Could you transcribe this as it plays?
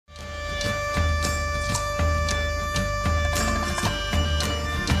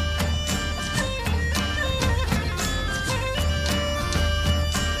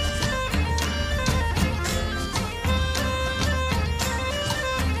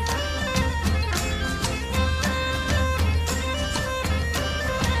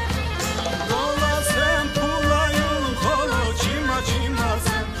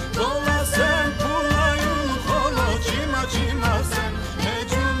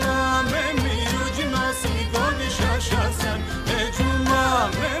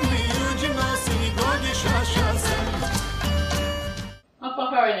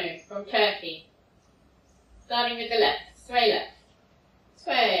starting with the left. Sway left.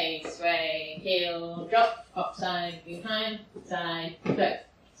 Sway, sway, heel, drop, upside, behind, side, close.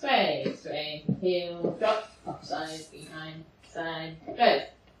 Sway, sway, heel, drop, upside, behind, side, close.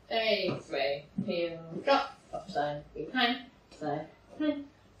 Sway, sway, heel, drop, upside, behind, side, close.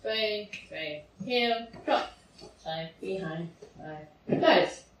 Sway, sway, heel, drop, upside, behind, side,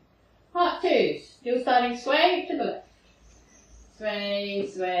 close. Part 2. Still starting sway to the left. Sway,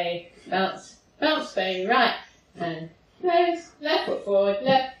 sway, bounce, bounce, sway, right, and close, left foot forward,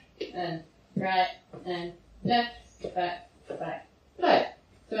 left, and right, and left, back, back, close.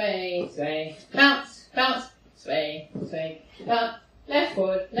 Sway, sway, bounce, bounce, sway, sway, bounce, left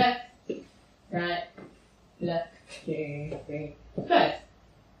forward, left, right, left, 2, 3, close.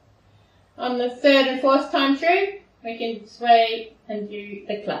 On the third and fourth time through, we can sway and do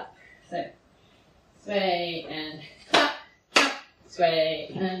the clap. So, sway and clap, clap,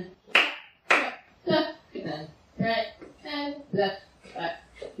 sway and clap, left and right and left, back,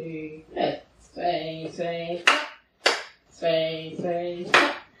 2, close. Sway, sway, clap, sway, sway,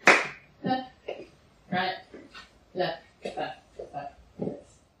 clap, left, right, left, back, back, close.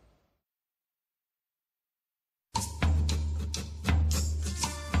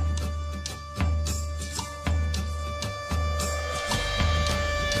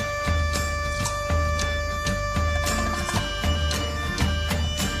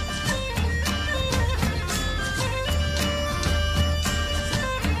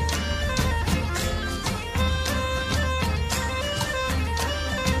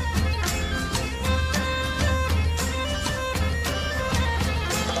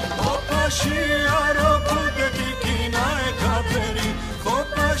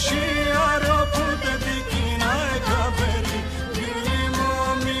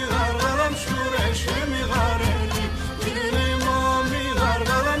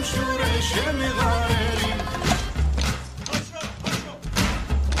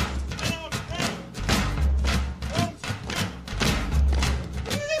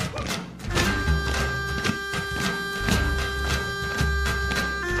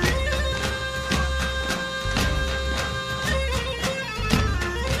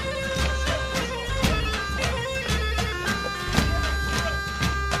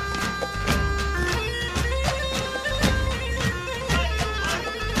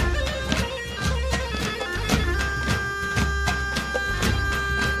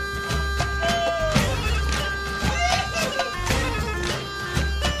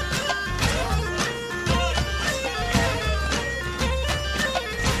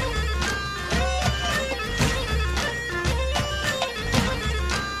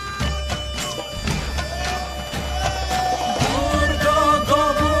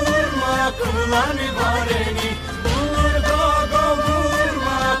 Lan